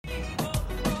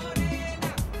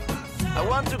I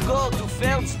want to go to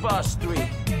Feldspar Street.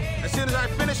 As soon as I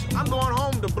finish, I'm going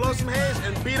home to blow some heads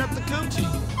and beat up the coochie.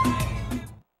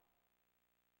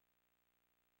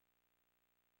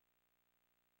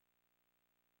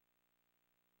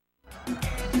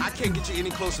 I can't get you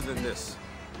any closer than this.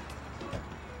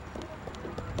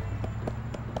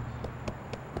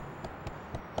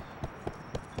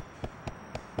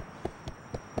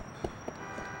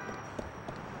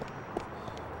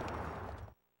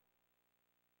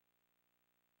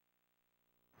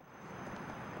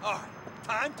 Oh,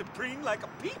 time to preen like a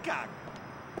peacock.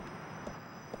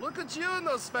 Look at you in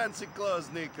those fancy clothes,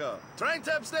 Nico. Trying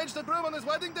to upstage the groom on his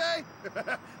wedding day?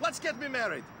 Let's get me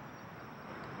married.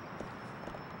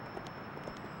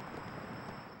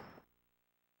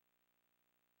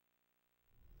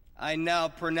 I now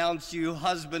pronounce you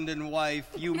husband and wife.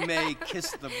 You may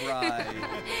kiss the bride.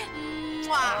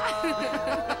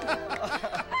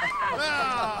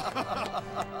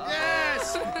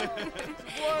 Yes! Wonderful!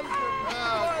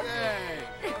 Okay.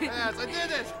 Yes, I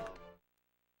did it!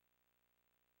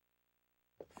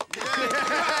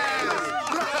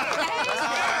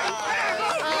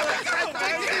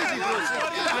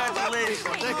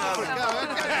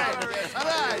 All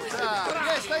right.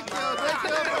 Yes, thank you for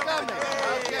coming.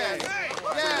 Okay.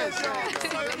 Yes.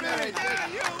 Married.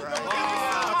 Yes,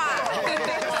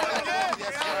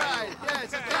 all right.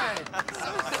 Yes, okay.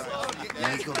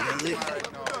 Nico, really?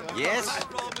 Yes?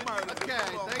 Okay,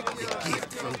 thank you. The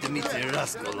gift from Dimitri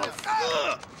Raskolov.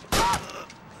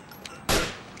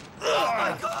 Oh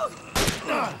my God!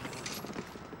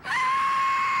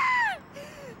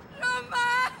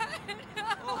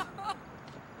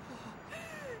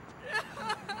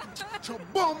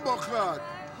 Bomboklad!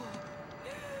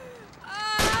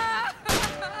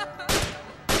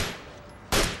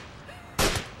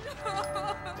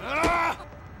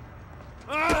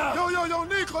 Yo,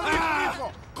 Nico!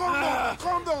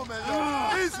 Calm down, man. Yo.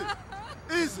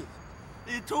 Easy.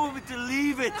 He told me to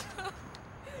leave it.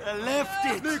 I left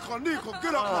it. Nico,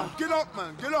 get up,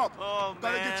 man. Get up. Oh,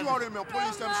 Gotta man. get you out of here, man.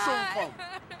 Police them soon come.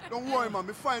 Don't worry, man.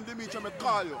 Me find Dimitri, me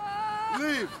call you.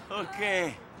 Leave.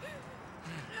 Okay.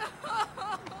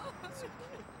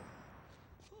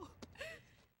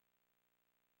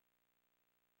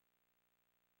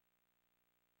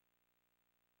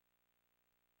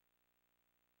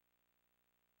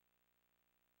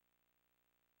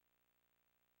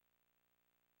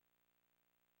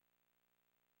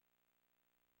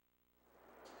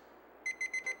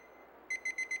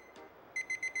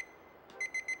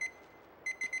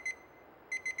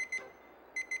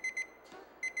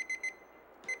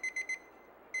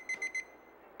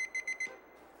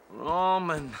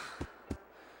 Roman,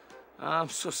 I'm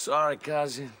so sorry,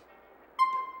 cousin.